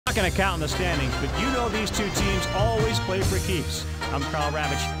not going to count in the standings, but you know these two teams always play for keeps. I'm Carl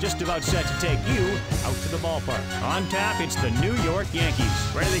Ravitch, just about set to take you out to the ballpark. On tap, it's the New York Yankees,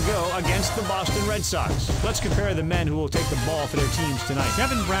 ready to go against the Boston Red Sox. Let's compare the men who will take the ball for their teams tonight.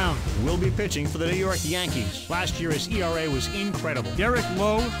 Kevin Brown will be pitching for the New York Yankees. Last year, his ERA was incredible. Derek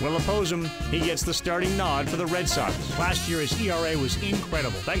Lowe will oppose him. He gets the starting nod for the Red Sox. Last year, his ERA was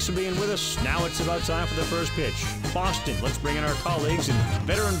incredible. Thanks for being with us. Now it's about time for the first pitch. Boston, let's bring in our colleagues and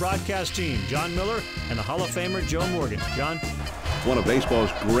veteran broadcast team, John Miller and the Hall of Famer Joe Morgan. John? One of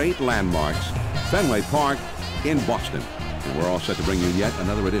baseball's great landmarks, Fenway Park in Boston. And we're all set to bring you yet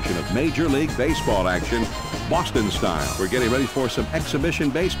another edition of Major League Baseball action, Boston style. We're getting ready for some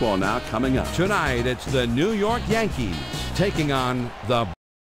exhibition baseball now coming up. Tonight, it's the New York Yankees taking on the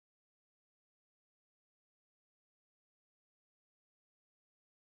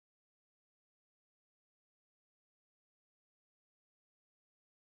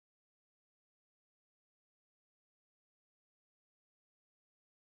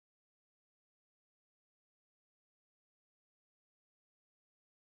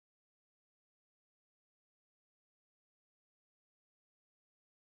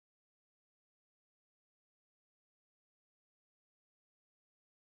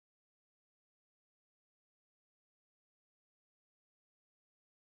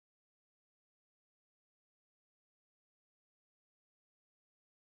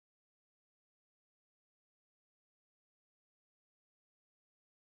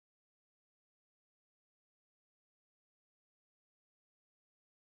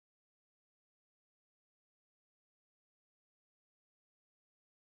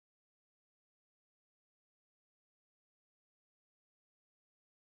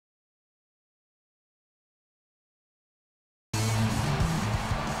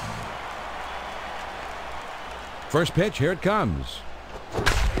first pitch. Here it comes.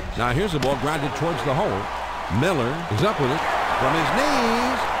 Now here's the ball grounded towards the hole. Miller is up with it from his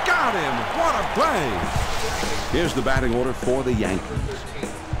knees. Got him. What a play. Here's the batting order for the Yankees.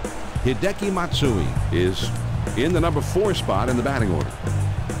 Hideki Matsui Is in the number 4 spot in the batting order.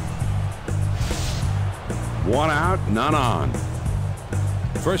 1 out, none on.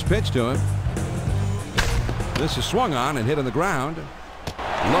 First pitch to him. This is swung on and hit on the ground.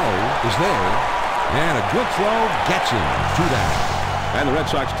 Lowe is there. And a good throw gets him. 2 down. And the Red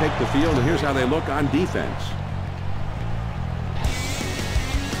Sox take the field, and here's how they look on defense.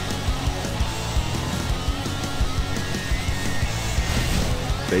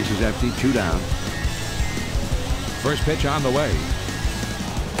 Bases empty, 2 down. First pitch on the way.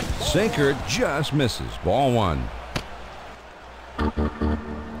 Sinker just misses. Ball 1.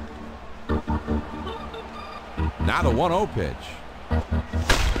 Now the 1-0 pitch.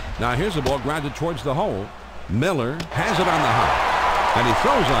 Now here's the ball grounded towards the hole. Miller has it on the hop. And he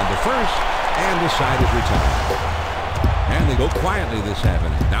throws on to first, and the side is retired. And they go quietly this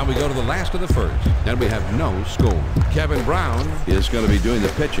happening. Now we go to the last of the first, and we have no score. Kevin Brown is going to be doing the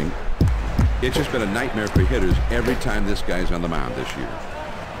pitching. It's just been a nightmare for hitters every time this guy's on the mound this year.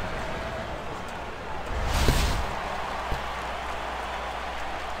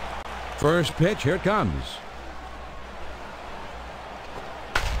 First pitch, here it comes.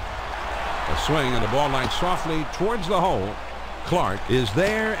 A swing and the ball lined softly towards the hole. Clark is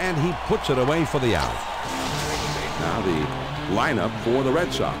there and he puts it away for the out. Now the lineup for the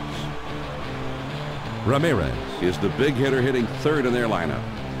Red Sox. Ramirez is the big hitter hitting third in their lineup.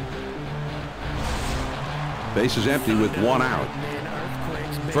 Bases empty with 1 out.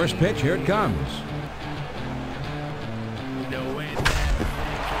 First pitch, here it comes.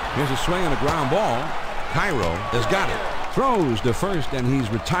 Here's a swing and a ground ball. Cairo has got it. Throws to first, and he's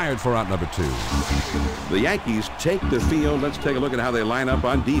retired for out number 2. The Yankees take the field. Let's take a look at how they line up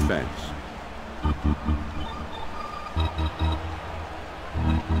on defense.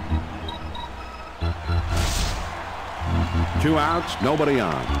 Two outs, nobody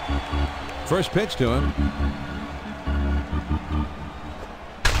on. First pitch to him.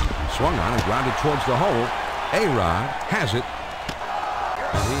 Swung on and grounded towards the hole. A-Rod has it.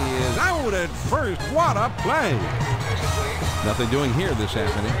 And he is out at first. What a play. Nothing doing here this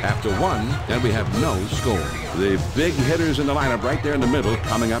afternoon. After 1, and we have no score. The big hitters in the lineup right there in the middle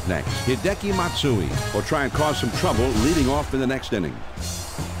coming up next. Hideki Matsui will try and cause some trouble leading off in the next inning.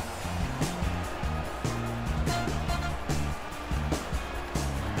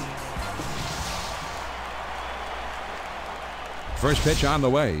 First pitch on the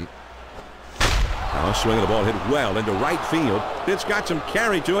way. Now swinging the ball hit well into right field. It's got some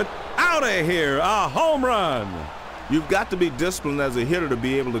carry to it. Out of here, a home run. You've got to be disciplined as a hitter to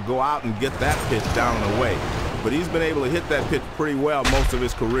be able to go out and get that pitch down and away. but he's been able to hit that pitch pretty well most of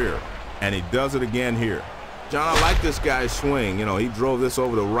his career, and he does it again here. John, I like this guy's swing. You know, he drove this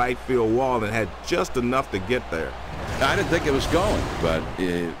over the right field wall and had just enough to get there. I didn't think it was going, but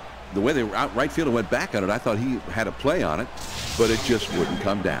the way the right fielder went back on it, I thought he had a play on it, but it just wouldn't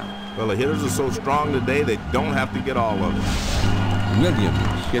come down. Well, the hitters are so strong today, they don't have to get all of it.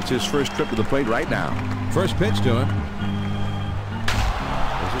 Williams gets his first trip to the plate right now. First pitch to him.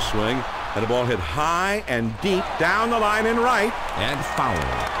 There's a swing, and the ball hit high and deep down the line in right. And foul.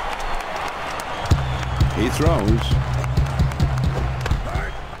 He throws.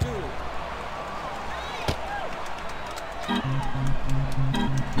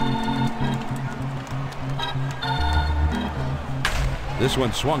 This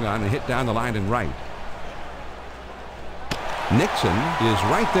one swung on and hit down the line in right. Nixon is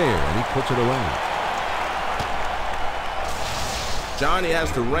right there, and he puts it away. Johnny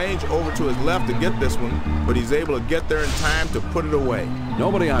has to range over to his left to get this one, but he's able to get there in time to put it away.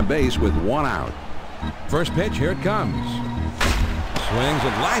 Nobody on base with one out. First pitch, here it comes. Swings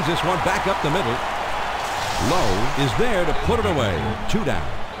and lines this one back up the middle. Lowe is there to put it away. 2 down.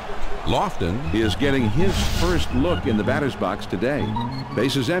 Lofton is getting his first look in the batter's box today.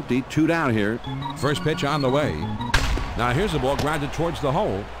 Base is empty, 2 down here. First pitch on the way. Now here's the ball grounded towards the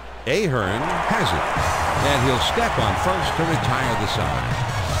hole. Ahern has it, and he'll step on first to retire the side.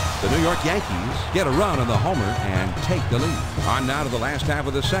 The New York Yankees get a run on the homer and take the lead. On now to the last half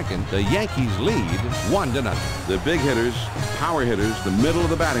of the second. The Yankees lead 1-0. The big hitters, power hitters, the middle of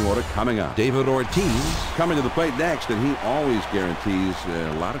the batting order coming up. David Ortiz coming to the plate next, and he always guarantees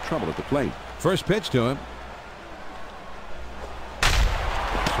a lot of trouble at the plate. First pitch to him.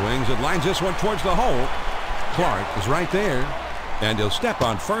 Swings and lines this one towards the hole. Clark is right there, and he'll step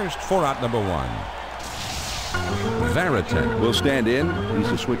on first for out number 1. Varitek will stand in. He's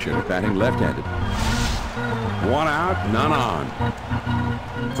a switch hitter, batting left-handed. 1 out, none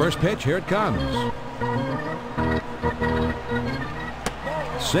on. First pitch, here it comes.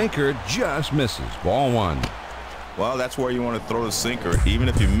 Sinker just misses. Ball 1. Well, that's where you want to throw the sinker. Even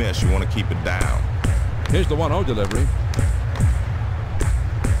if you miss, you want to keep it down. Here's the 1-0 delivery.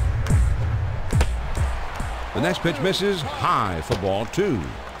 The next pitch misses high for ball 2.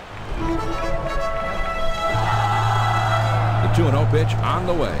 The 2-0 pitch on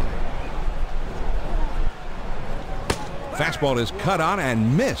the way. Fastball is cut on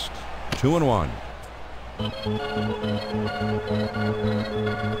and missed. 2-1.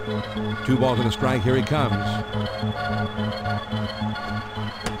 2 balls and a strike. Here he comes.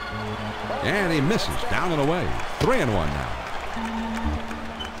 And he misses down and away. 3-1 now.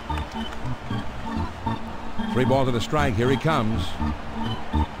 3 balls and a strike. Here he comes.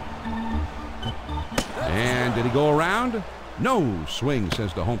 And did he go around? No swing,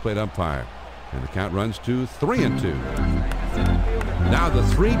 says the home plate umpire. And the count runs to 3-2. Now the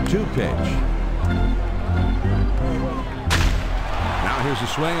 3-2 pitch. Now here's a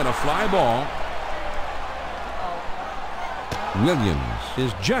swing and a fly ball. Williams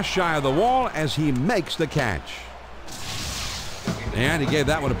is just shy of the wall as he makes the catch. And he gave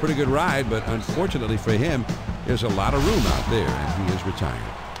that one a pretty good ride, but unfortunately for him, there's a lot of room out there, and he is retired.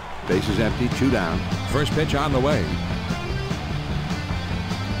 Base is empty, 2 down. First pitch on the way.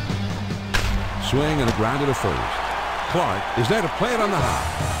 Swing and a grounder to first. Clark is there to play it on the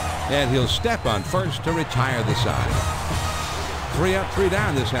hop. And he'll step on first to retire the side. 3 up, 3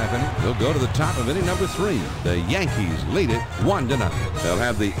 down this happening. He'll go to the top of inning number 3. The Yankees lead it 1-0. They'll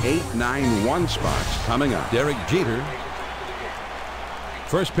have the 8-9-1 spots coming up. Derek Jeter.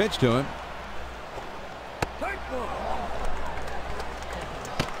 First pitch to him.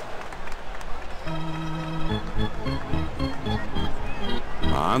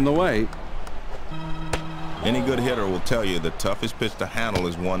 On the way. Any good hitter will tell you the toughest pitch to handle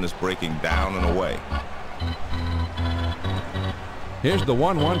is one that's breaking down and away. Here's the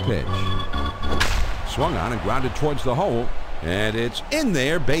 1-1 pitch. Swung on and grounded towards the hole. And it's in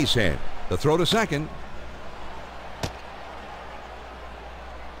there, base hit. The throw to second.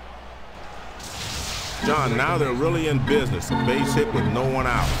 John, now they're really in business. A base hit with no one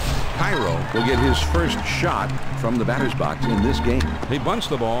out. Cairo will get his first shot from the batter's box in this game. He bunts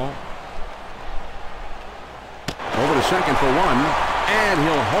the ball. Over to second for 1, and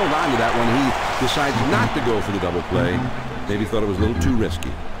he'll hold on to that one. He decides not to go for the double play. Maybe thought it was a little too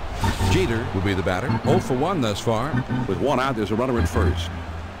risky. Jeter will be the batter. 0 for 1 thus far. With 1 out, there's a runner at first.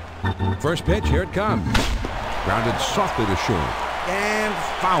 First pitch, here it comes. Grounded softly to short. And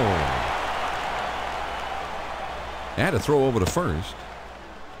foul. And a throw over to first.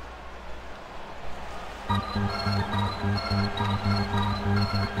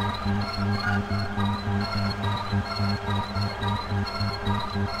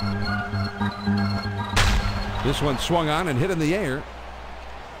 This one swung on and hit in the air.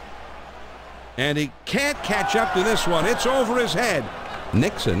 And he can't catch up to this one. It's over his head.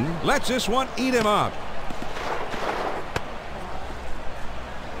 Nixon lets this one eat him up.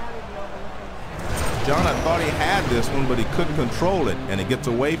 John, I thought he had this one, but he couldn't control it, and it gets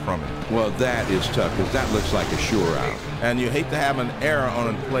away from him. Well, that is tough because that looks like a sure out. And you hate to have an error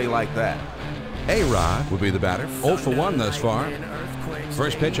on a play like that. A-Rod will be the batter. 0 for 1 thus far.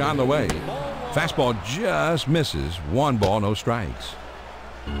 First pitch on the way. Fastball just misses. 1 ball, no strikes.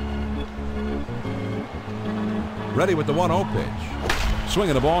 Ready with the 1-0 pitch.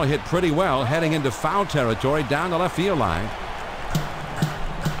 Swinging the ball, hit pretty well, heading into foul territory down the left field line.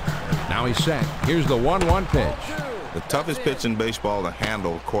 Now he's set. Here's the 1-1 pitch. The toughest pitch in baseball to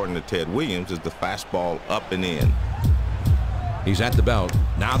handle, according to Ted Williams, is the fastball up and in. He's at the belt.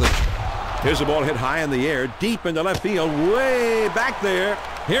 Now here's the ball hit high in the air, deep into left field, way back there.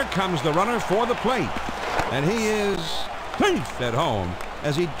 Here comes the runner for the plate. And he is safe at home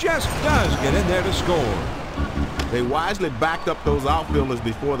as he just does get in there to score. They wisely backed up those outfielders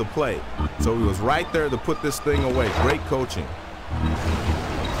before the play, so he was right there to put this thing away. Great coaching.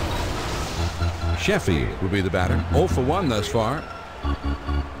 Sheffield will be the batter. 0 for 1 thus far.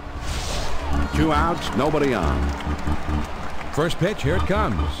 2 outs, nobody on. First pitch, here it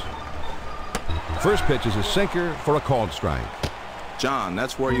comes. First pitch is a sinker for a called strike. John,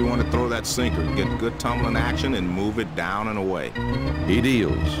 that's where you want to throw that sinker. Get good tumbling action and move it down and away. He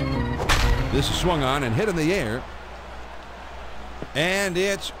deals. This is swung on and hit in the air. And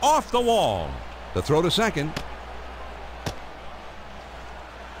it's off the wall. The throw to second.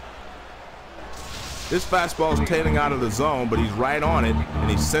 This fastball's tailing out of the zone, but he's right on it, and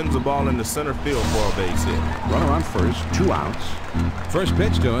he sends the ball into center field for a base hit. Runner on first, 2 outs. First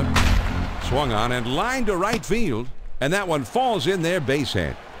pitch to him. Swung on and lined to right field. And that one falls in there, base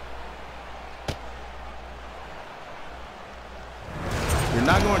hit. You're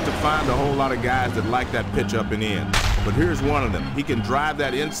not going to find a whole lot of guys that like that pitch up and in. But here's one of them. He can drive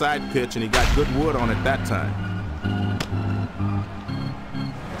that inside pitch, and he got good wood on it that time.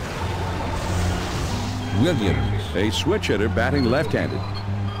 Williams, a switch hitter batting left-handed.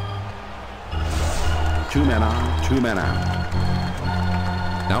 2 men on, 2 men out.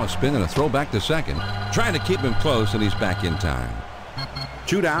 Now a spin and a throw back to second. Trying to keep him close, and he's back in time.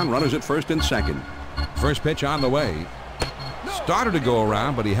 2 down, runners at first and second. First pitch on the way. Started to go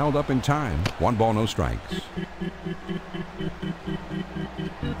around, but he held up in time. 1 ball, no strikes.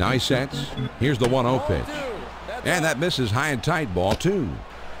 Now he sets. Here's the 1-0 pitch. And that misses high and tight, ball 2.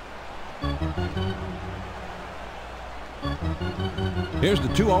 Here's the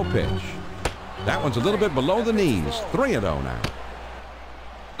 2-0 pitch. That one's a little bit below the knees. 3-0 now.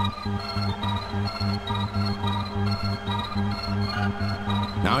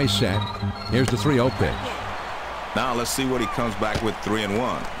 Now he's set. Here's the 3-0 pitch. Now let's see what he comes back with.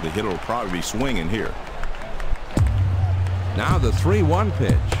 3-1. The hitter will probably be swinging here. Now the 3-1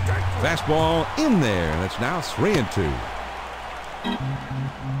 pitch. Fastball in there, and it's now 3-2.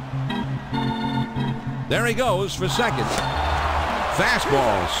 There he goes for second.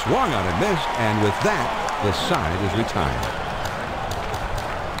 Fastball swung on and missed, and with that, the side is retired.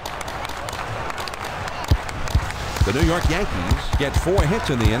 The New York Yankees get 4 hits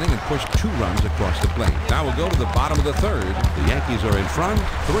in the inning and push 2 runs across the plate. Now we'll go to the bottom of the 3rd. The Yankees are in front,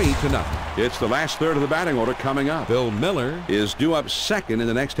 3-0. It's the last third of the batting order coming up. Bill Miller is due up second in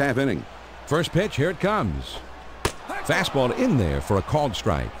the next half inning. First pitch, here it comes. Fastball in there for a called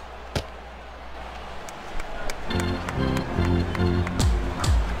strike.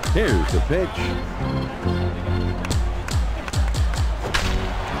 Here's the pitch.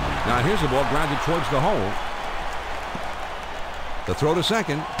 Now here's the ball grounded towards the hole. The throw to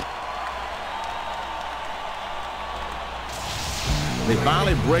second. They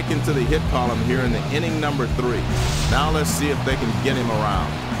finally break into the hit column here in the inning number 3. Now let's see if they can get him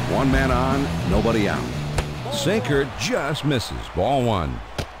around. 1 man on, nobody out. Sinker just misses. Ball 1.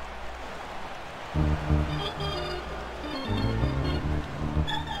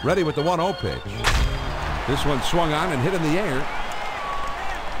 Ready with the 1-0 pitch. This one swung on and hit in the air.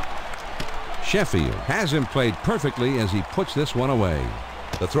 Sheffield has him played perfectly as he puts this one away.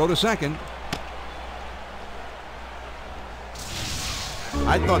 The throw to second.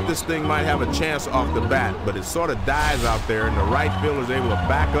 I thought this thing might have a chance off the bat, but it sort of dies out there, and the right fielder is able to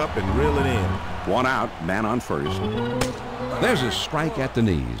back up and reel it in. 1 out, man on first. There's a strike at the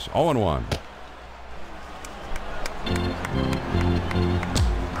knees. 0-1.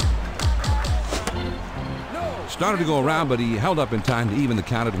 Started to go around, but he held up in time to even the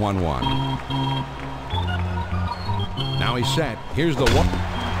count at 1-1. Now he's set. Here's the one.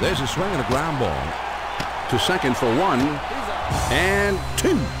 There's a swing and a ground ball. To second for 1 and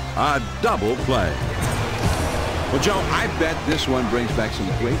 2. A double play. Well, Joe, I bet this one brings back some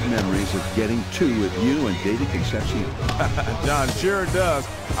great memories of getting 2 with you and David Concepcion. John, sure does.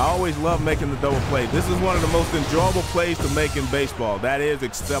 I always love making the double play. This is one of the most enjoyable plays to make in baseball. That is,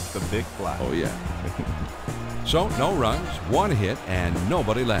 except the big fly. Oh, yeah. So, no runs, 1 hit, and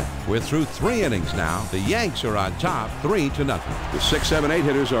nobody left. We're through 3 innings now. The Yanks are on top, 3-0. The 6, 7, 8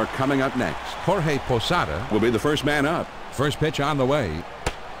 hitters are coming up next. Jorge Posada Will be the first man up. first pitch on the way.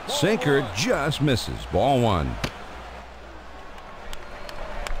 Sinker just misses. Ball 1.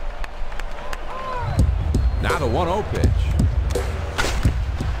 Now the 1-0 pitch.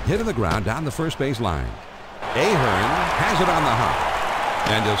 Hit in the ground down the first base line. Ahern has it on the hop.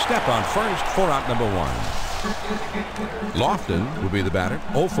 And he'll step on first for out number 1. Lofton will be the batter.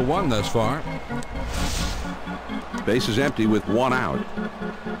 0 for 1 thus far. Base is empty with 1 out.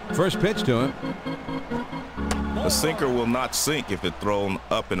 First pitch to him. The sinker will not sink if it's thrown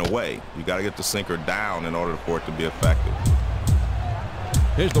up and away. You got to get the sinker down in order for it to be effective.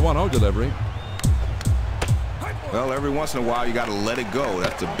 Here's the 1-0 delivery. Well, every once in a while, you got to let it go.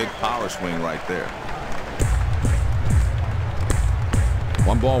 That's a big power swing right there.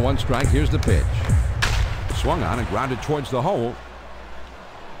 1 ball, 1 strike. Here's the pitch. Swung on and grounded towards the hole.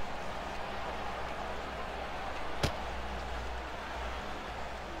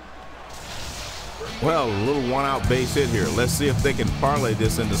 Well, a little 1-out base hit here. Let's see if they can parlay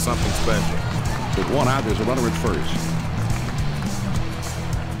this into something special. With 1 out, there's a runner at first.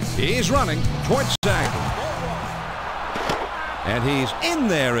 He's running towards second. And he's in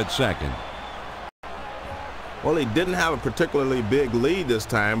there at second. Well, he didn't have a particularly big lead this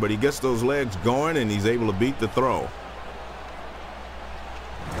time, but he gets those legs going and he's able to beat the throw.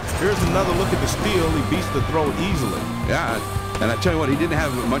 Here's another look at the steal. He beats the throw easily. Yeah, and I tell you what, he didn't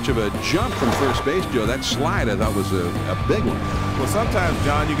have much of a jump from first base, Joe. That slide, I thought, was a big one. Well, sometimes,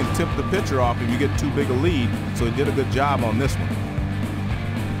 John, you can tip the pitcher off if you get too big a lead, so he did a good job on this one.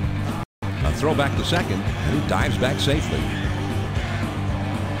 A throw back to second, and he dives back safely.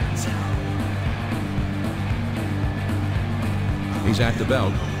 He's at the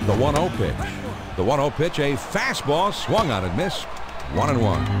belt. The 1-0 pitch. The 1-0 pitch, a fastball swung on and missed.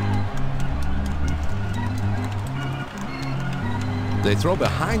 1-1. They throw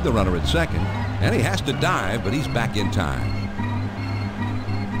behind the runner at second, and he has to dive, but he's back in time.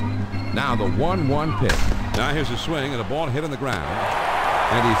 Now the 1-1 pitch. Now here's a swing and a ball hit on the ground,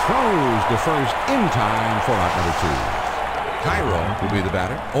 and he throws to first in time for out number 2. Cairo will be the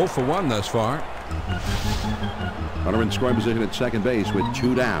batter. 0 for 1 thus far. Runner in scoring position at second base with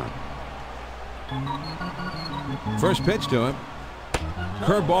 2 down. First pitch to him.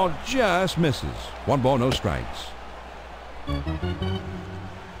 Curveball just misses. 1 ball, no strikes.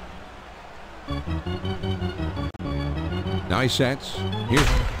 Now he sets. Here's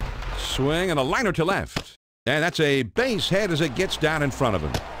swing and a liner to left. And that's a base hit as it gets down in front of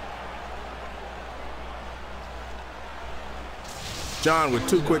him. John, with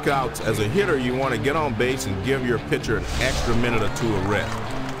 2 quick outs, as a hitter, you want to get on base and give your pitcher an extra minute or 2 of rest.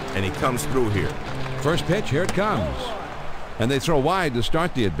 And he comes through here. First pitch, here it comes. And they throw wide to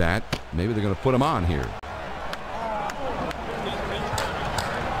start the at-bat. Maybe they're going to put him on here.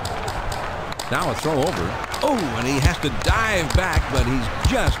 Now a throw over. Oh, and he has to dive back, but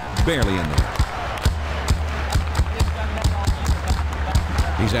he's just barely in there.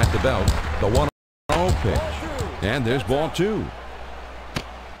 He's at the belt. The 1-0 pitch. And there's ball 2.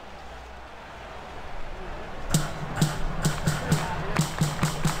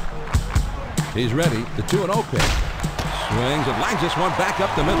 He's ready. The 2-0 pitch. Swings and lines this one back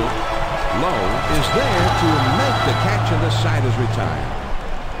up the middle. Lowe is there to make the catch, and the side is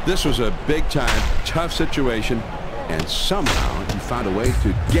retired. This was a big-time, tough situation, and somehow he found a way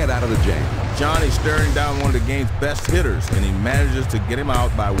to get out of the jam. Johnny's staring down one of the game's best hitters, and he manages to get him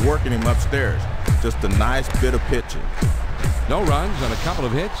out by working him upstairs. Just a nice bit of pitching. No runs on a couple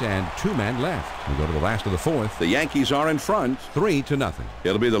of hits and 2 men left. We go to the last of the 4th. The Yankees are in front. 3-0.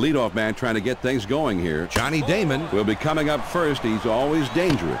 It'll be the leadoff man trying to get things going here. Johnny Damon Will be coming up first. He's always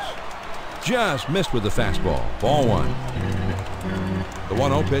dangerous. just missed with the fastball. Ball 1. The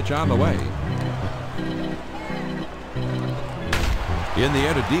 1-0 pitch on the way. In the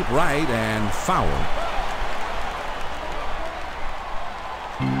air to deep right and foul.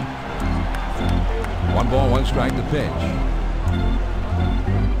 One ball, 1 strike to pitch.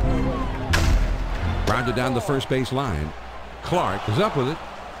 Grounded down the first base line. Clark is up with it.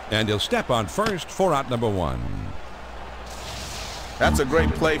 And he'll step on first for out number 1. That's a great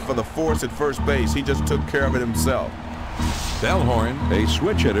play for the force at first base. He just took care of it himself. Bellhorn, A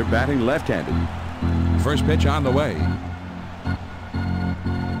switch hitter batting left-handed. first pitch on the way.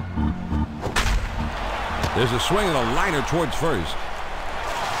 There's a swing and a liner towards first.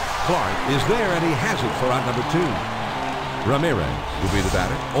 Clark is there, and he has it for out number 2. Ramirez will be the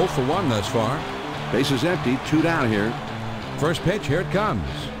batter. 0 for 1 thus far. Base is empty, 2 down here. First pitch, here it comes.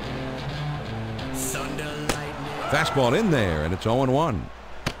 Fastball in there, and it's 0-1.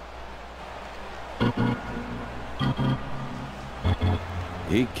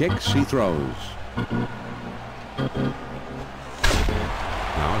 He kicks, he throws.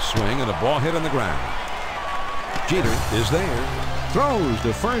 Now a swing and a ball hit on the ground. Jeter is there, throws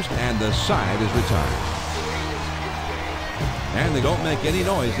to first, and the side is retired. And they don't make any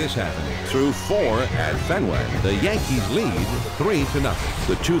noise this happening. Through 4 at Fenway. The Yankees lead 3-0.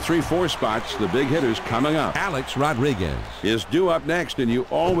 The 2, 3, 4 spots, the big hitters coming up. Alex Rodriguez Is due up next, and you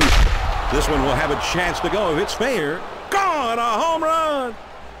always... This one will have a chance to go if it's fair. Gone! A home run!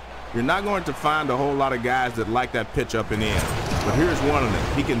 You're not going to find a whole lot of guys that like that pitch up and in. But here's one of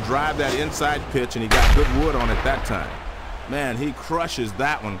them. He can drive that inside pitch, and he got good wood on it that time. Man, he crushes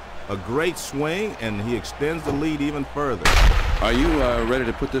that one. A great swing, and he extends the lead even further. Are you ready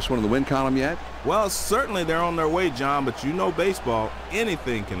to put this one in the win column yet? Well, certainly they're on their way, John, but you know baseball,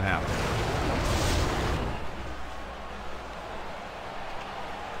 anything can happen.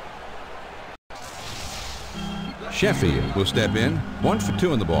 Sheffield will step in. 1 for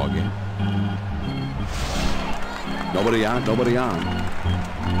 2 in the ballgame. Nobody out, nobody on.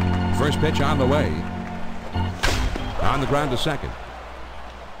 First pitch on the way. On the ground to second.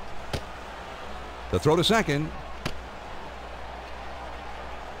 The throw to second.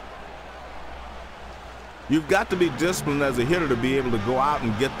 You've got to be disciplined as a hitter to be able to go out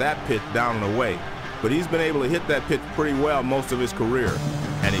and get that pitch down and away. But he's been able to hit that pitch pretty well most of his career.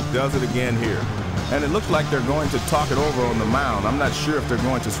 And he does it again here. And it looks like they're going to talk it over on the mound. I'm not sure if they're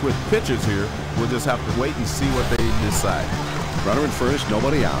going to switch pitches here. We'll just have to wait and see what they decide. Runner at first,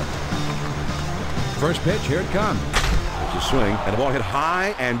 nobody out. First pitch, here it comes. It's a swing, and the ball hit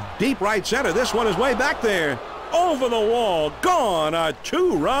high and deep right center. This one is way back there. Over the wall, gone. A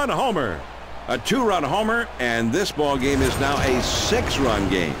 2-run homer. A 2-run homer, and this ball game is now a 6-run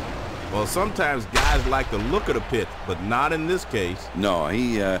game. Well, sometimes guys like the look of the pitch, but not in this case. No,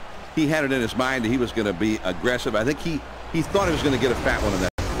 he had it in his mind that he was going to be aggressive. I think he thought he was going to get a fat one in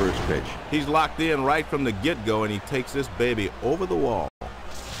that first pitch. He's locked in right from the get-go, and he takes this baby over the wall.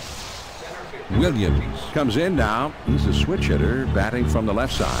 Williams Comes in now. He's a switch hitter batting from the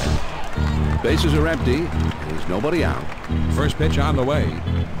left side. Bases are empty. There's nobody out. First pitch on the way.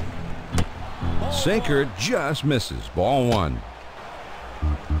 Sinker just misses. Ball 1.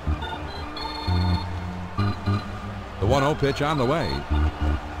 The 1-0 pitch on the way.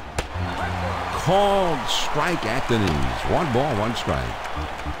 Called strike at the knees. 1 ball, 1 strike.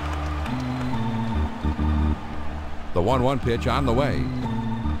 The 1-1 pitch on the way.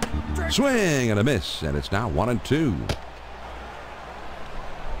 Swing and a miss, and it's now 1-2.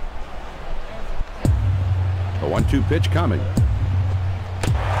 The 1-2 pitch coming.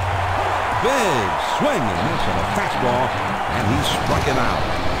 Big swing and a miss on a fastball, and he struck him out.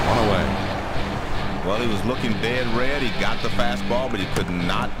 1 away. Well, he was looking dead red. He got the fastball, but he could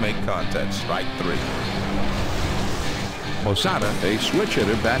not make contact. Strike 3. Posada, A switch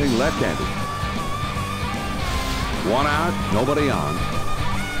hitter batting left-handed. 1 out, nobody on.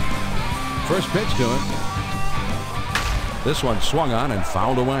 first pitch to him. This one swung on and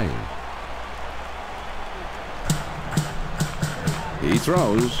fouled away. He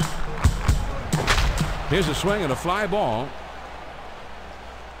throws. Here's a swing and a fly ball.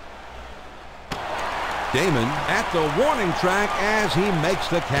 Damon at the warning track as he makes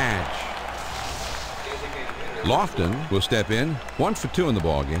the catch. Lofton will step in. 1 for 2 in the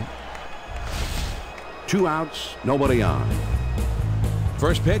ballgame. 2 outs, nobody on.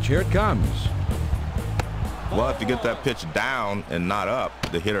 First pitch, here it comes. Well, if you get that pitch down and not up,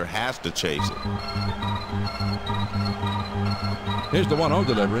 the hitter has to chase it. Here's the 1-0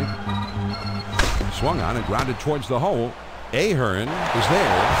 delivery. Swung on and grounded towards the hole. Ahern is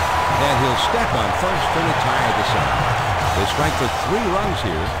there, and he'll step on first to retire the side. They strike for 3 runs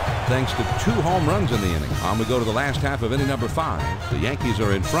here, thanks to 2 home runs in the inning. On we go to the last half of inning number 5. The Yankees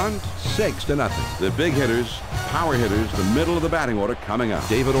are in front, 6-0. The big hitters, power hitters, the middle of the batting order coming up.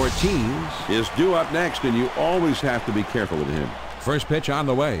 David Ortiz Is due up next, and you always have to be careful with him. first pitch on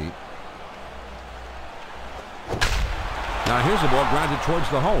the way. Now here's the ball grounded towards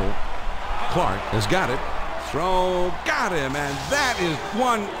the hole. Clark has got it. throw, got him, and that is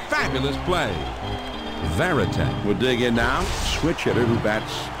one fabulous play. Varitek will dig in now. Switch hitter who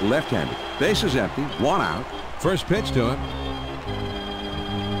bats left-handed. Base is empty. One out. First pitch to him.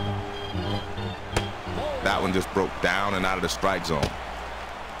 That one just broke down and out of the strike zone.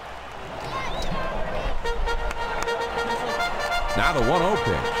 Now the 1-0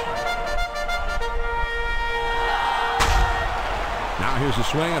 pitch. Now here's a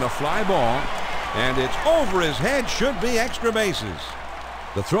swing and a fly ball. And it's over his head. Should be extra bases.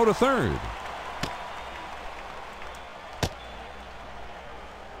 The throw to third.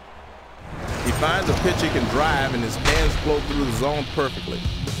 He finds a pitch he can drive, and his hands flow through the zone perfectly.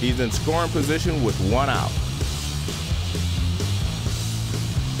 He's in scoring position with one out.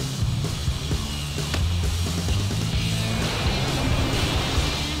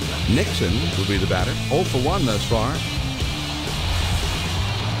 Nixon will be the batter. 0 for 1 thus far.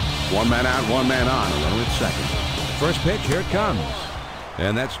 One man out, one man on. A runner at second. First pitch, here it comes.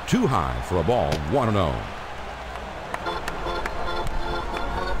 And that's too high for a ball. 1-0.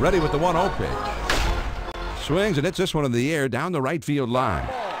 Ready with the 1-0 pitch. Swings and hits this one in the air down the right field line.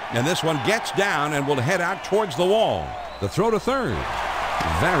 And this one gets down and will head out towards the wall. The throw to third.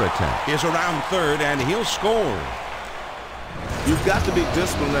 Varitek is around third, and he'll score. You've got to be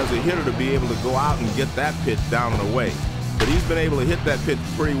disciplined as a hitter to be able to go out and get that pitch down and away. But he's been able to hit that pitch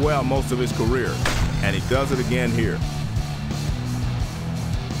pretty well most of his career. And he does it again here.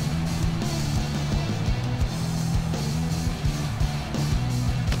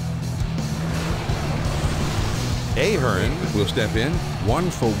 Ahern will step in.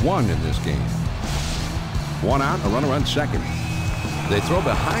 1 for 1 in this game. One out, a runner on second. They throw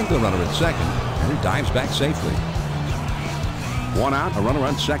behind the runner at second, and he dives back safely. One out, a runner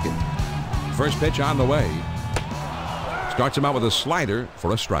on second. First pitch on the way. Starts him out with a slider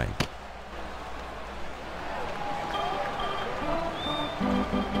for a strike.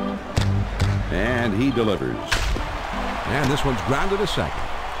 And he delivers. And this one's grounded to second.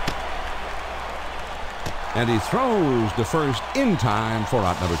 And he throws to first in time for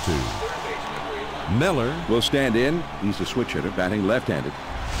out number 2. Miller will stand in. He's a switch hitter, batting left-handed.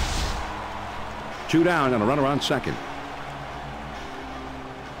 2 down and a runner on second.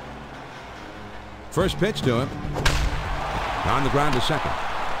 First pitch to him. On the ground to second.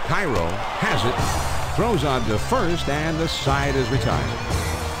 Cairo has it. Throws on to first, and the side is retired.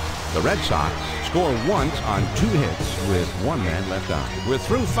 The Red Sox score once on 2 hits with 1 man left on. We're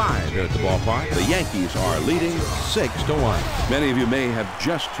through 5 here at the ballpark. The Yankees are leading 6-1. Many of you may have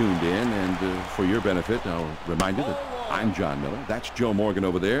just tuned in, and for your benefit, I'll remind you that I'm John Miller. That's Joe Morgan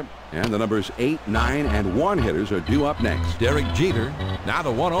over there. And the numbers 8, 9, and 1 hitters are due up next. Derek Jeter. Now the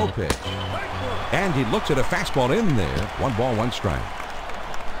 1-0 pitch. And he looks at a fastball in there. 1 ball, 1 strike.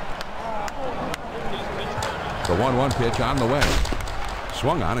 The 1-1 pitch on the way.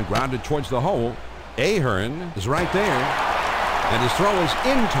 Swung on and grounded towards the hole. Ahern is right there. And his throw is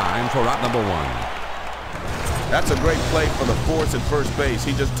in time for out number 1. That's a great play for the force at first base.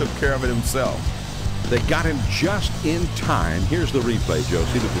 He just took care of it himself. They got him just in time. Here's the replay, Joe.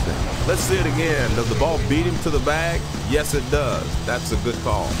 See what you think. Let's see it again. Does the ball beat him to the bag? Yes, it does. That's a good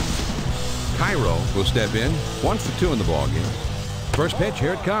call. Cairo will step in. 1 for 2 in the ballgame. First pitch,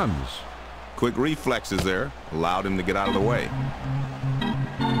 here it comes. Quick reflexes there. Allowed him to get out of the way.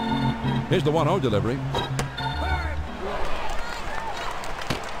 Here's the 1-0 delivery.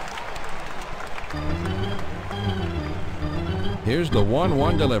 Here's the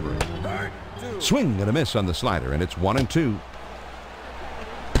 1-1 delivery. Swing and a miss on the slider, and it's 1-2.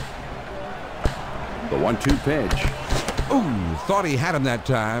 The 1-2 pitch. Ooh, thought he had him that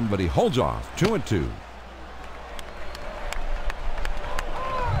time, but he holds off. 2-2.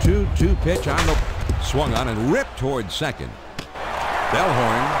 2-2 pitch on the swung on and ripped towards second.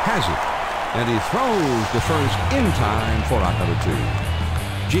 Bellhorn has it, and he throws to first in time for out number 2.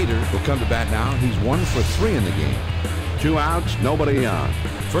 Jeter will come to bat now. He's 1 for 3 in the game. 2 outs, nobody on.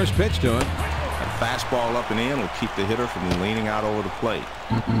 First pitch to him. A fastball up and in will keep the hitter from leaning out over the plate.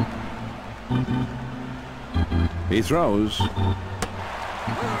 He throws.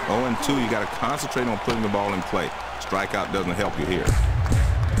 0-2, you got to concentrate on putting the ball in play. Strikeout doesn't help you here.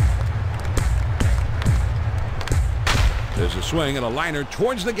 There's a swing and a liner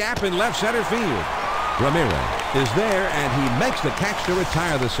towards the gap in left center field. Ramirez is there, and he makes the catch to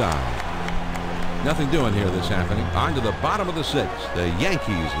retire the side. Nothing doing here this afternoon. On to the bottom of the 6th. The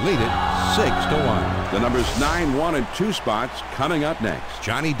Yankees lead it 6-1. The numbers 9, 1, and 2 spots coming up next.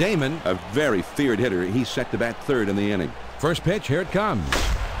 Johnny Damon, a very feared hitter. He's set to bat 3rd in the inning. First pitch, here it comes.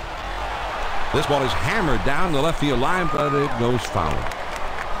 This ball is hammered down the left field line, but it goes foul.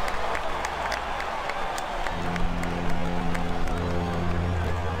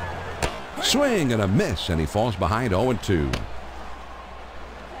 Swing and a miss, and he falls behind 0-2.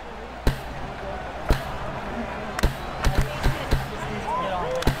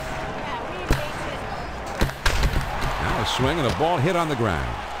 Now a swing and a ball hit on the ground.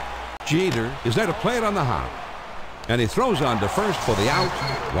 Jeter is there to play it on the hop. And he throws on to first for the out.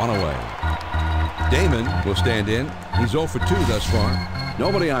 One away. Damon will stand in. He's 0 for 2 thus far.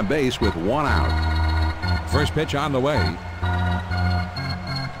 Nobody on base with one out. First pitch on the way.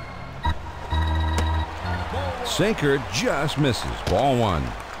 Sinker just misses. Ball 1.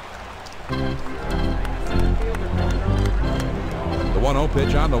 The 1-0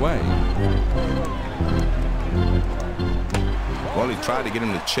 pitch on the way. Well, he tried to get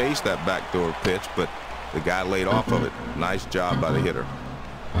him to chase that backdoor pitch, but the guy laid off of it. Nice job by the hitter.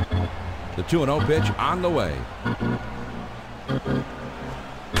 The 2-0 pitch on the way.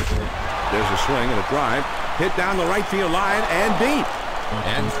 There's a swing and a drive. Hit down the right field line and deep.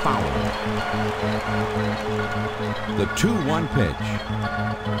 And foul. The 2-1 pitch.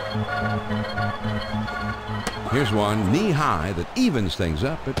 Here's one knee high that evens things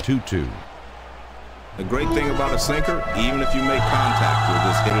up at 2-2. The great thing about a sinker, even if you make contact, you'll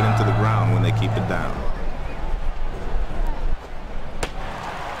just hit it into the ground when they keep it down.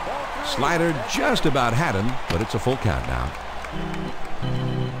 Slider just about had him, but it's a full count now.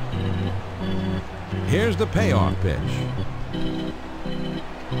 Here's the payoff pitch.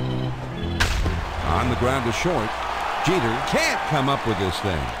 On the ground to short. Jeter can't come up with this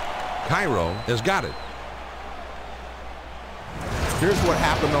thing. Cairo has got it. Here's what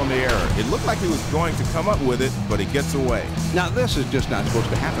happened on the error. It looked like he was going to come up with it, but he gets away. Now, this is just not supposed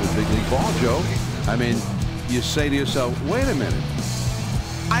to happen in big league ball, Joe. I mean, you say to yourself, wait a minute.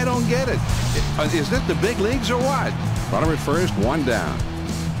 I don't get it. Is this the big leagues or what? Runner at first, one down.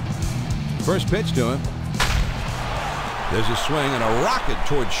 First pitch to him. There's a swing and a rocket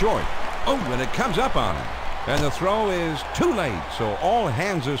toward short. Oh, and it comes up on him. And the throw is too late, so all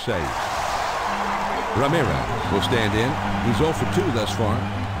hands are safe. Ramirez will stand in. He's 0 for 2 thus far.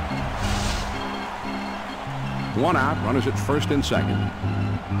 One out, runners at first and second.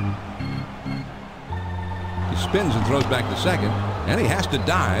 He spins and throws back to second, and he has to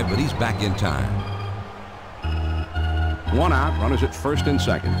dive, but he's back in time. One out, runners at first and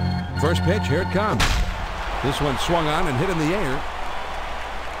second. First pitch, here it comes. This one swung on and hit in the air.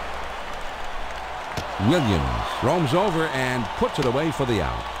 Williams roams over and puts it away for the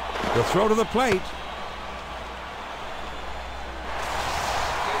out. The throw to the plate.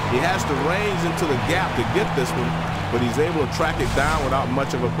 He has to range into the gap to get this one, but he's able to track it down without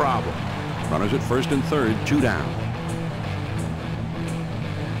much of a problem. Runners at first and third, 2 down.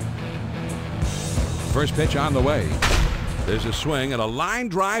 First pitch on the way. There's a swing and a line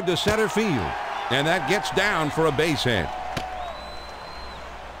drive to center field. And that gets down for a base hit.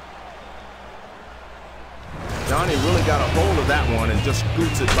 Johnny really got a hold of that one and just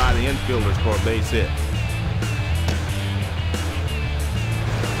scoots it by the infielders for a base hit.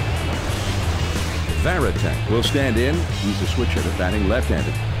 Varitek will stand in. He's a switch hitter, batting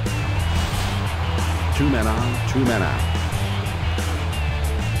left-handed. 2 men on, 2 men out.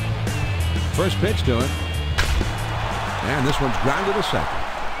 First pitch to him. And this one's grounded to second.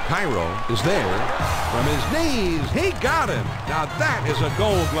 Cairo is there. From his knees, he got him. Now that is a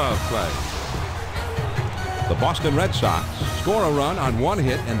Gold Glove play. The Boston Red Sox score a run on 1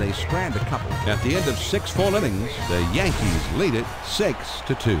 hit, and they strand a couple. At the end of 6 full innings, the Yankees lead it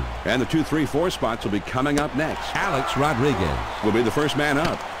 6-2. And the 2, 3, 4 spots will be coming up next. Alex Rodriguez Will be the first man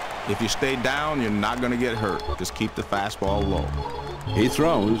up. If you stay down, you're not going to get hurt. Just keep the fastball low. He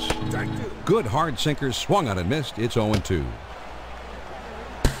throws. Good hard sinker swung on and missed. It's 0-2.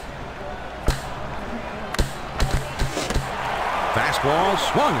 Fastball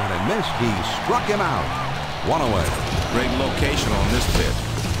swung on and missed. He struck him out. 1 away. Great location on this pitch.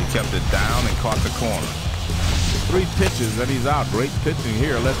 He kept it down and caught the corner. 3 pitches and he's out. Great pitching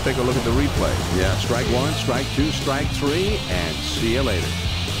here. Let's take a look at the replay. Yeah, strike 1, strike 2, strike 3, and see you later.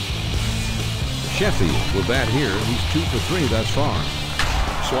 Sheffield will bat here. He's 2 for 3 thus far.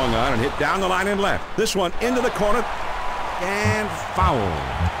 Swung on and hit down the line and left. This one into the corner. And foul.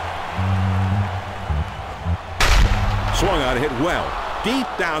 Swung on and hit well. Deep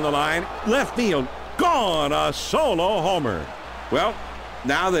down the line. Left field. Gone. A solo homer. Well,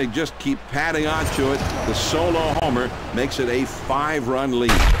 now they just keep padding onto it. The solo homer makes it a 5-run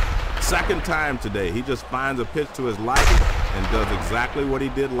lead. Second time today. He just finds a pitch to his liking and does exactly what he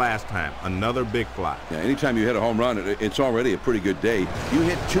did last time. Another big fly. Yeah, anytime you hit a home run, it's already a pretty good day. You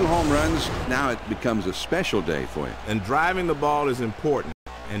hit 2 home runs, now it becomes a special day for you. And driving the ball is important,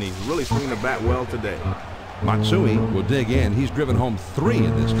 and he's really swinging the bat well today. Matsui will dig in. He's driven home 3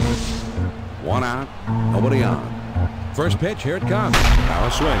 in this game. 1 out, nobody on. First pitch, here it comes. Now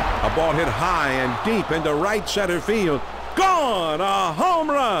a swing. A ball hit high and deep into right center field. Gone! A home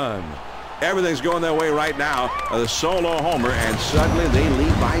run! Everything's going their way right now. The solo homer, and suddenly they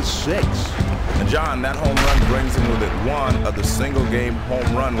lead by 6. And John, that home run brings him within 1 of the single-game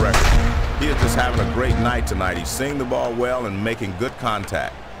home run record. He is just having a great night tonight. He's seeing the ball well and making good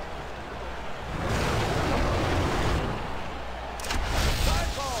contact.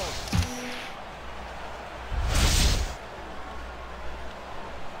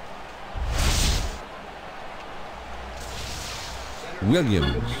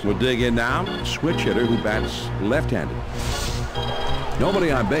 Williams will dig in now. Switch hitter who bats left-handed.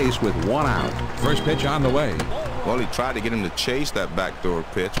 Nobody on base with 1 out. First pitch on the way. Well, he tried to get him to chase that backdoor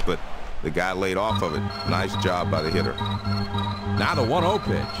pitch, but the guy laid off of it. Nice job by the hitter. Now the 1-0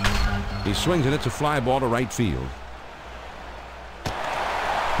 pitch. He swings and it's a fly ball to right field.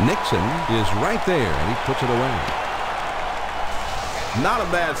 Nixon is right there, and he puts it away. Not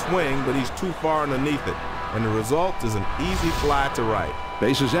a bad swing, but he's too far underneath it. And the result is an easy fly to right.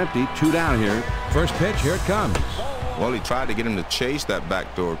 Base is empty, 2 down here. First pitch, here it comes. Well, he tried to get him to chase that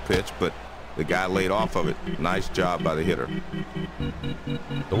backdoor pitch, but the guy laid off of it. Nice job by the hitter.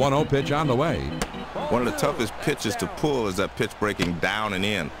 The 1-0 pitch on the way. One of the toughest pitches to pull is that pitch breaking down and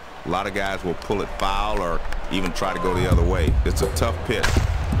in. A lot of guys will pull it foul or even try to go the other way. It's a tough pitch.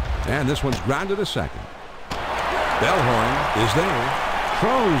 And this one's grounded to second. Bellhorn is there.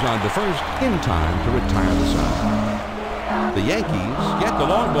 Throws on to first in time to retire the side. The Yankees get the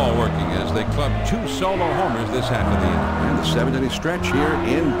long ball working as they club 2 solo homers this half of the inning. And the 7th-inning stretch here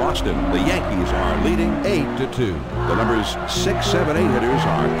in Boston. The Yankees are leading 8-2. The numbers 6, 7, 8 hitters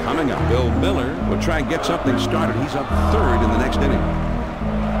are coming up. Bill Miller will try and get something started. He's up 3rd in the next inning.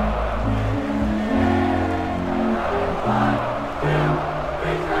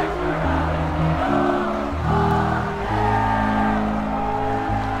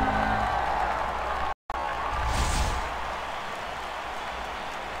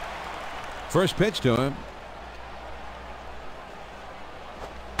 First pitch to him.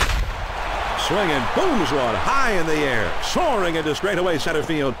 Swinging, booms one high in the air, soaring into straightaway center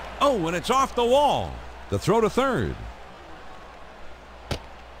field. Oh, and it's off the wall. The throw to third.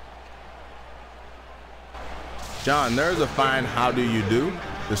 John, there's a fine how do you do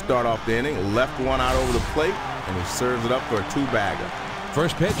to start off the inning. Left one out over the plate, and he serves it up for a 2-bagger.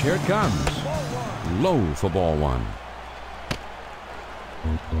 First pitch, here it comes. Low for ball 1.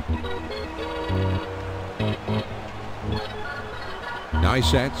 Now he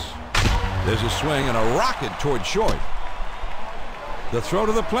sets. There's a swing and a rocket toward short. The throw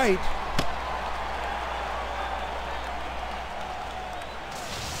to the plate.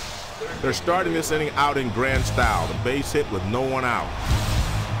 They're starting this inning out in grand style. The base hit with no one out.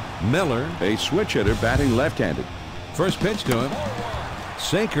 Miller, a switch hitter batting left-handed. First pitch to him.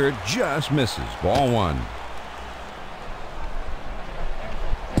 Sinker just misses. Ball 1.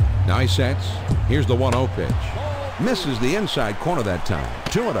 Now he sets. Here's the 1-0 pitch. Misses the inside corner that time.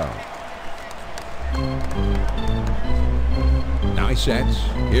 2-0. Now he sets.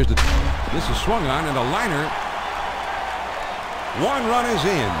 Here's the. This is swung on and a liner. 1 run is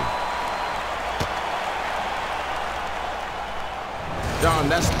in. John,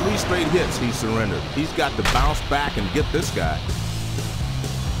 that's 3 straight hits he surrendered. He's got to bounce back and get this guy.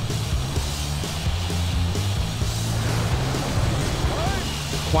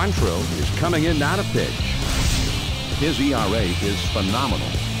 Quantrill is coming in now to pitch. His ERA is phenomenal.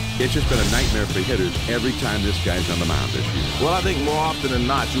 It's just been a nightmare for hitters every time this guy's on the mound this year. Well, I think more often than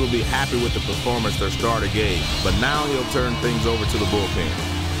not, you'll be happy with the performance their starter gave. But now he'll turn things over to the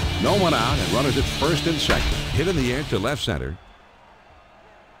bullpen. No one out, and runners at first and second. Hit in the air to left center.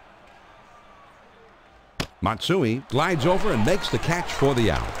 Matsui glides over and makes the catch for the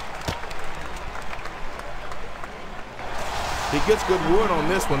out. He gets good wood on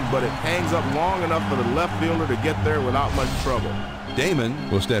this one, but it hangs up long enough for the left fielder to get there without much trouble. Damon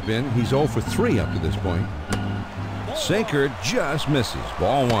will step in. He's 0 for 3 up to this point. Sinker just misses.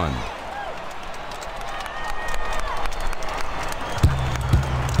 Ball 1.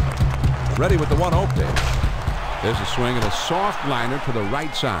 Ready with the 1-0 pitch. There's a swing and a soft liner to the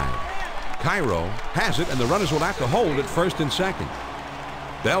right side. Cairo has it, and the runners will have to hold at first and second.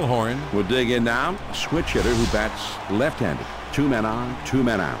 Bellhorn will dig in now. Switch hitter who bats left-handed. 2 men on, 2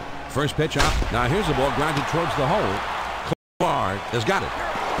 men out. First pitch up. Now here's the ball grounded towards the hole. Clark has got it.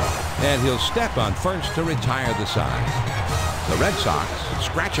 And he'll step on first to retire the side. The Red Sox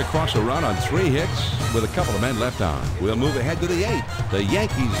scratch across a run on 3 hits with a couple of men left on. We'll move ahead to the 8th. The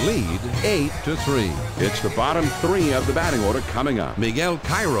Yankees lead 8-3. It's the bottom 3 of the batting order coming up. Miguel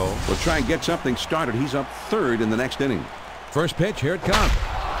Cairo will try and get something started. He's up 3rd in the next inning. First pitch, here it comes.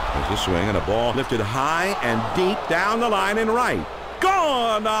 There's a swing and a ball lifted high and deep down the line and right.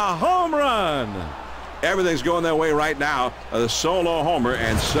 Gone! A home run! Everything's going their way right now. A solo homer,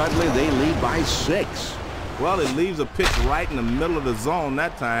 and suddenly they lead by 6. Well, it leaves a pitch right in the middle of the zone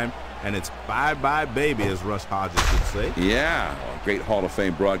that time, and it's bye-bye baby, as Russ Hodges would say. Yeah, a great Hall of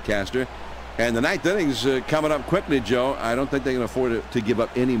Fame broadcaster. And the 9th inning's coming up quickly, Joe. I don't think they can afford to give up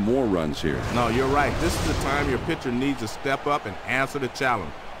any more runs here. No, you're right. This is the time your pitcher needs to step up and answer the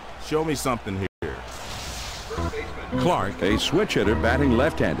challenge. Show me something here. Clark, a switch hitter, batting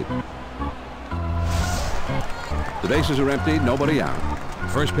left-handed. The bases are empty, nobody out.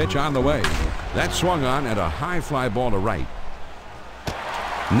 First pitch on the way. That swung on at a high fly ball to right.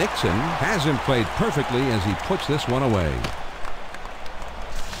 Nixon has him played perfectly as he puts this one away.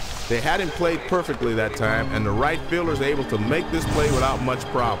 They had him played perfectly that time, and the right fielder's able to make this play without much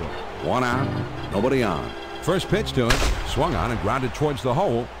problem. 1 out, nobody on. First pitch to him, swung on and grounded towards the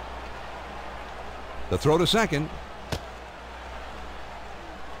hole. The throw to second.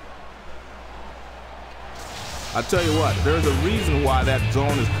 I tell you what, there's a reason why that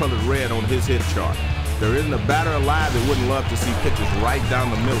zone is colored red on his hit chart. There isn't a batter alive that wouldn't love to see pitches right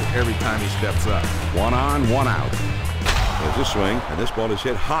down the middle every time he steps up. 1 on, 1 out. There's a swing, and this ball is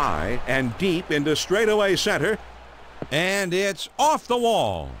hit high and deep into straightaway center. And it's off the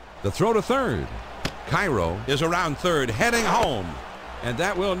wall. The throw to third. Cairo is around third, heading home. And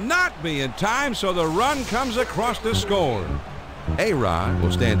that will not be in time, so the run comes across to score. A-Rod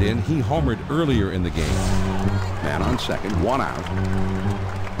will stand in. He homered earlier in the game. Man on second, 1 out.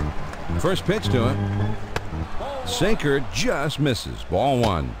 First pitch to him. Sinker just misses. Ball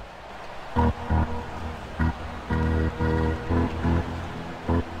 1.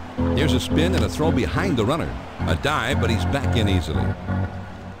 Here's a spin and a throw behind the runner. A dive, but he's back in easily.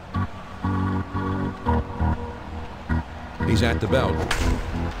 He's at the belt.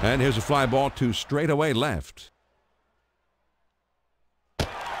 And here's a fly ball to straightaway left.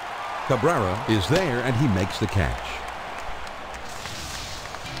 Cabrera is there, and he makes the catch.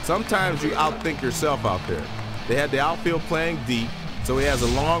 Sometimes you outthink yourself out there. They had the outfield playing deep, so he has a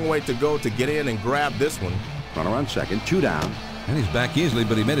long way to go to get in and grab this one. Runner on second, 2 down. And he's back easily,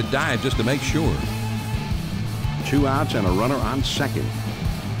 but he made a dive just to make sure. 2 outs and a runner on second.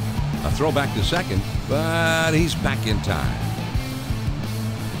 A throw back to second, but he's back in time.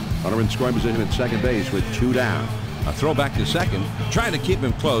 Runner in scoring position at second base with 2 down. A throw back to second, trying to keep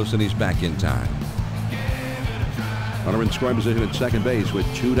him close, and he's back in time. Runner in scoring position at second base with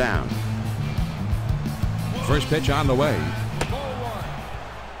 2 down. First pitch on the way.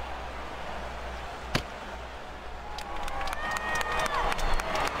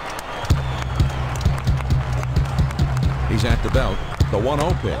 He's at the belt. The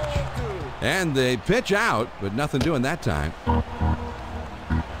 1-0 pitch. And they pitch out, but nothing doing that time.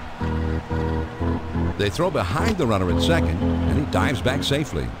 They throw behind the runner at second, and he dives back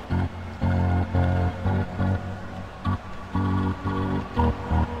safely.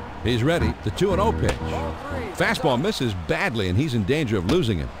 He's ready. The 2-0 pitch. Fastball misses badly, and he's in danger of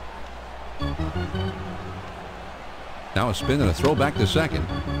losing it. Now a spin and a throw back to second,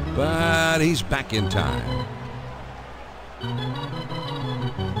 but he's back in time.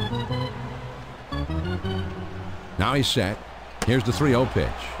 Now he's set. Here's the 3-0 pitch.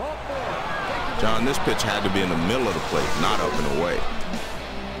 John, this pitch had to be in the middle of the plate, not up and away.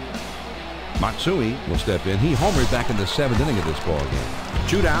 Matsui will step in. He homered back in the 7th inning of this ball game.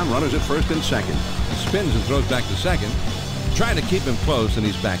 2 down, runners at first and second. He spins and throws back to second, trying to keep him close, and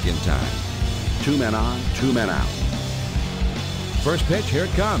he's back in time. 2 men on, 2 men out. First pitch, here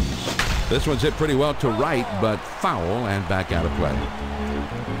it comes. This one's hit pretty well to right, but foul and back out of play.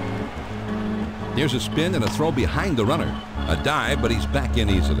 Here's a spin and a throw behind the runner. A dive, but he's back in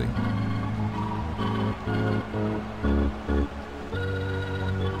easily.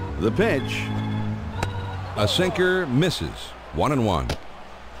 The pitch. A sinker misses. 1-1.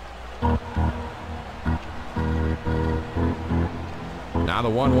 Now the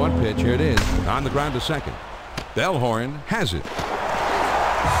 1-1 pitch. Here it is. On the ground to second. Bellhorn has it.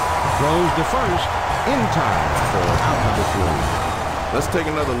 Throws to first. In time for out number 3. Let's take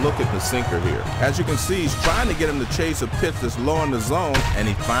another look at the sinker here. As you can see, he's trying to get him to chase a pitch that's low in the zone, and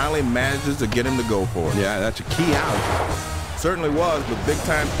he finally manages to get him to go for it. Yeah, that's a key out. Certainly was, but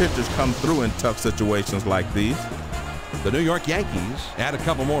big-time pitchers come through in tough situations like these. The New York Yankees add a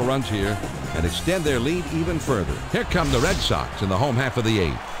couple more runs here and extend their lead even further. Here come the Red Sox in the home half of the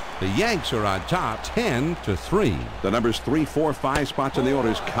 8th. The Yanks are on top 10-3. The numbers 3, 4, 5 spots in the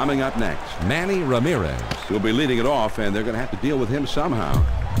orders coming up next. Manny Ramirez will be leading it off, and they're going to have to deal with him somehow.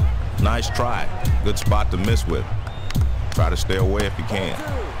 Nice try. Good spot to miss with. Try to stay away if you can.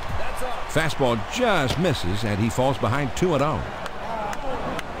 Fastball just misses, and he falls behind 2-0.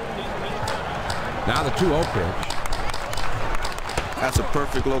 Now the 2-0 pitch. That's a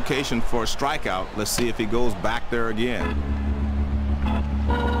perfect location for a strikeout. Let's see if he goes back there again.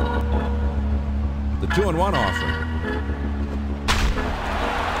 The 2-1 offer.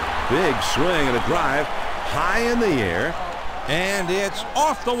 Big swing and a drive high in the air, and it's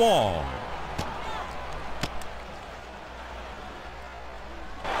off the wall.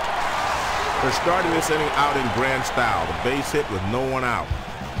 They're starting this inning out in grand style. The base hit with no one out.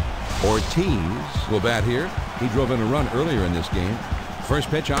 Ortiz will bat here. He drove in a run earlier in this game.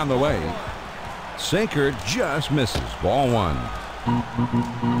 First pitch on the way. Sinker just misses. Ball 1.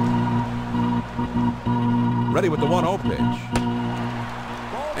 Ready with the 1-0 pitch.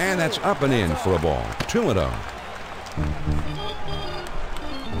 And that's up and in for a ball. 2-0.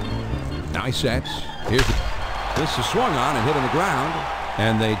 Now he sets. This is swung on and hit on the ground.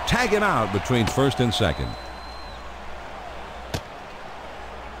 And they tag him out between first and second.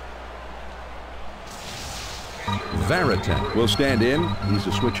 Varitek will stand in. He's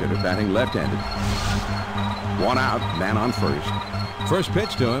a switch hitter, batting left-handed. 1 out, man on first. First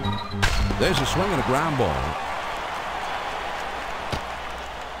pitch to him. There's a swing and a ground ball.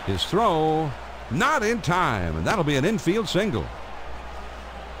 His throw not in time, and that'll be an infield single.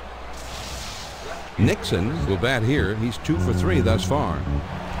 Nixon will bat here. He's 2 for 3 thus far.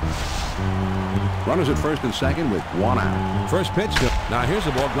 Runners at first and second with 1 out. First pitch to. Now here's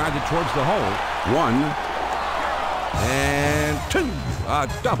the ball grounded towards the hole. 1 and 2. A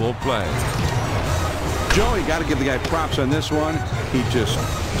double play. Joe, you got to give the guy props on this one. He just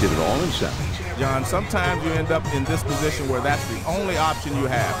did it all himself. John, sometimes you end up in this position where that's the only option you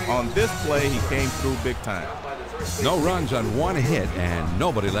have. On this play, he came through big time. No runs on 1 hit and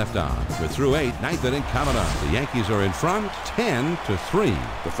nobody left on. We're through 8. 9th inning coming up. The Yankees are in front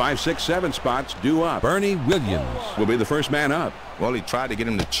 10-3. The 5, 6, 7 spots due up. Bernie Williams will be the first man up. Well, he tried to get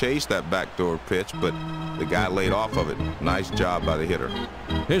him to chase that backdoor pitch, but the guy laid off of it. Nice job by the hitter.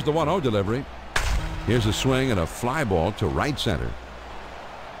 Here's the 1-0 delivery. Here's a swing and a fly ball to right center.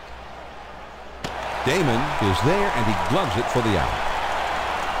 Damon is there and he gloves it for the out.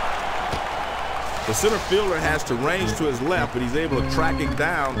 The center fielder has to range to his left, but he's able to track it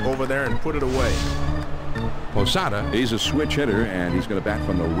down over there and put it away. Posada. He's a switch hitter, and he's going to bat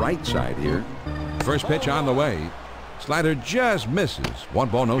from the right side here. First pitch on the way. Slider just misses. 1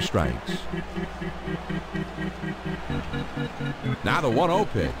 ball, no strikes. Now the 1-0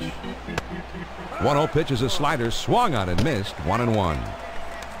 pitch. 1-0 pitch is a slider swung on and missed. 1-1.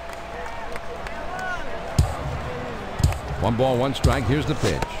 1 ball, 1 strike. Here's the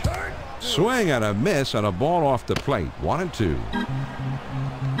pitch. Swing and a miss on a ball off the plate. 1-2.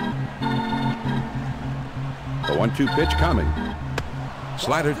 The 1-2 pitch coming.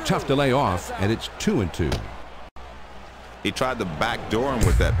 Slider tough to lay off, and it's 2-2. He tried to backdoor him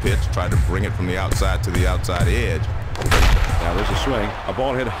with that pitch, tried to bring it from the outside to the outside edge. Now there's a swing. A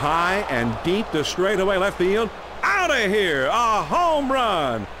ball hit high and deep to straightaway left field. Out of here! A home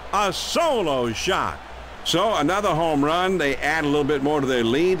run! A solo shot. So another home run. They add a little bit more to their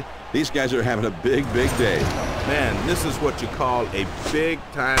lead. These guys are having a big, big day. Man, this is what you call a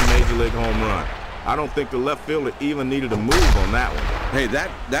big-time Major League home run. I don't think the left fielder even needed to move on that one. Hey,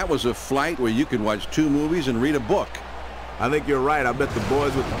 that was a flight where you could watch 2 movies and read a book. I think you're right. I bet the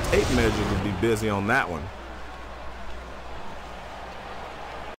boys with the tape measures would be busy on that one.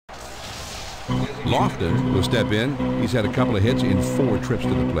 Lofton will step in. He's had a couple of hits in 4 trips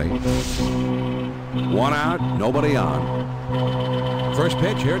to the plate. 1 out, nobody on. First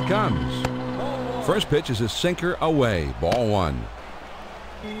pitch, here it comes. First pitch is a sinker away. Ball 1.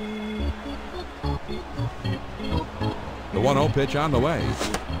 The 1-0 pitch on the way.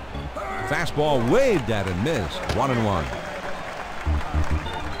 Fastball waved at and missed. 1-1.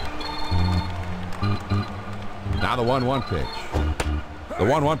 Now the 1-1 pitch. The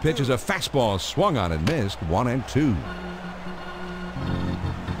 1-1 pitch is a fastball swung on and missed. 1-2.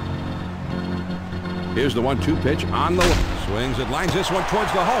 Here's the 1-2 pitch on the swings. It lines this one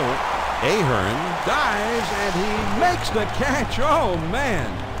towards the hole. Ahern dives and he makes the catch. Oh man.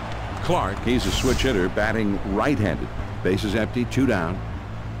 Clark. He's a switch hitter, batting right-handed. Bases empty, 2 down.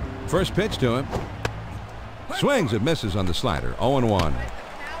 First pitch to him. Swings and misses on the slider. 0-1.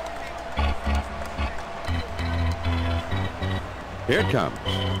 Here it comes.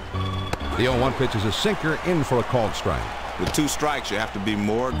 The 0-1 pitch is a sinker in for a called strike. With 2 strikes, you have to be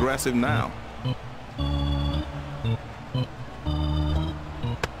more aggressive now.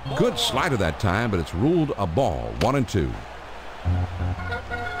 Good slider that time, but it's ruled a ball. 1-2.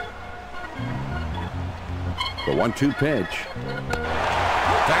 The 1-2 pitch.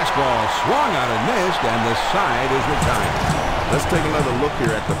 Fastball swung on and missed, and the side is retired. Let's take another look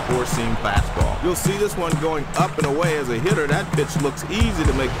here at the 4-seam fastball. You'll see this one going up and away. As a hitter, that pitch looks easy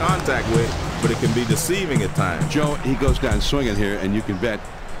to make contact with, but it can be deceiving at times. Joe, he goes down swinging here, and you can bet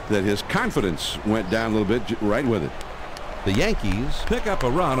that his confidence went down a little bit right with it. The Yankees pick up a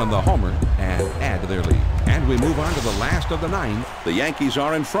run on the homer and add to their lead. And we move on to the last of the 9th. The Yankees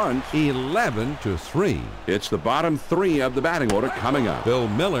are in front. 11-3. It's the bottom 3 of the batting order coming up. Bill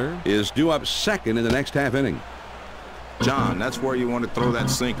Miller is due up second in the next half inning. John, that's where you want to throw that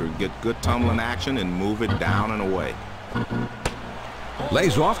sinker. Get good tumbling action and move it down and away.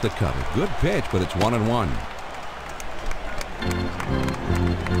 lays off the cutter. Good pitch, but it's 1-1.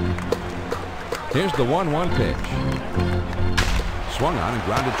 Here's the 1-1 pitch. Swung on and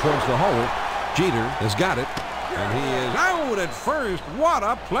grounded towards the hole. Jeter has got it, and he is out at first. What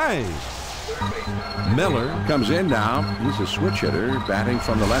a play! Miller comes in now. He's a switch hitter batting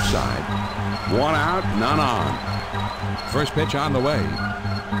from the left side. 1 out, none on. First pitch on the way.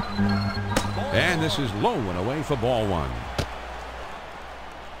 And this is low and away for ball 1.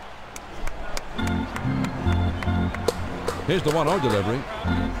 Here's the 1-0 delivery.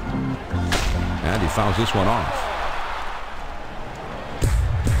 And he fouls this one off.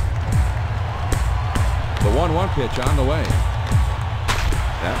 The 1-1 pitch on the way.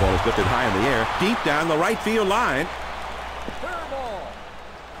 That ball is lifted high in the air, deep down the right field line.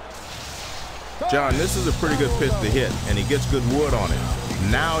 John, this is a pretty good pitch to hit, and he gets good wood on it.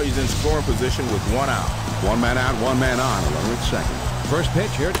 Now he's in scoring position with 1 out. 1 man out, 1 man on. Runner at second. First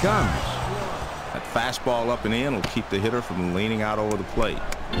pitch, here it comes. That fastball up and in will keep the hitter from leaning out over the plate.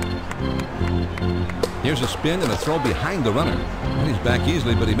 Here's a spin and a throw behind the runner. And he's back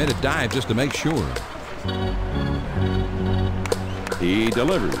easily, but he made a dive just to make sure. He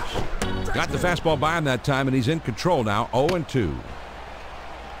delivers. Got the fastball by him that time, and he's in control now. 0-2.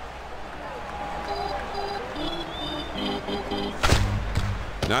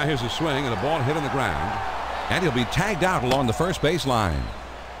 Now here's a swing and a ball hit on the ground, and he'll be tagged out along the first base line.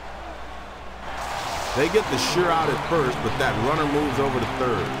 They get the sure out at first, but that runner moves over to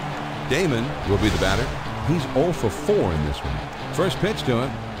third. Damon will be the batter. He's 0 for 4 in this one. First pitch to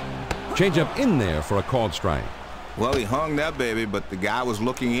him. Change up in there for a called strike. Well, he hung that baby, but the guy was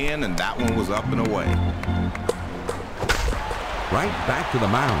looking in, and that one was up and away. Right back to the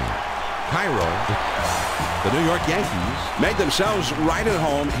mound. Cairo. The New York Yankees made themselves right at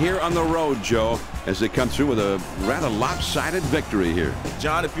home here on the road, Joe, as they come through with a rather lopsided victory here.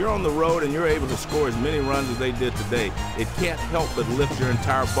 John, if you're on the road and you're able to score as many runs as they did today, it can't help but lift your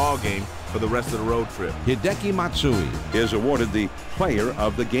entire ball game for the rest of the road trip. Hideki Matsui is awarded the Player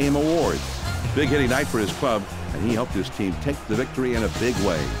of the Game award. Big hitting night for his club, and he helped his team take the victory in a big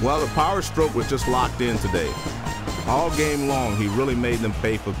way. Well, the power stroke was just locked in today. All game long, he really made them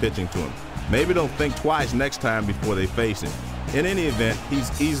pay for pitching to him. Maybe they'll think twice next time before they face him. In any event,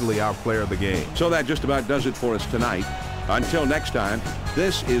 he's easily our player of the game. So that just about does it for us tonight. Until next time,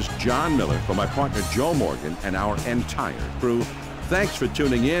 this is John Miller for my partner Joe Morgan and our entire crew. Thanks for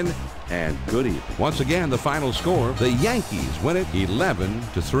tuning in, and good evening. Once again, the final score, the Yankees win it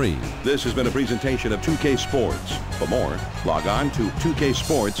 11-3. This has been a presentation of 2K Sports. For more, log on to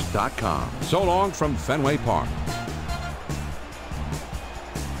 2ksports.com. So long from Fenway Park.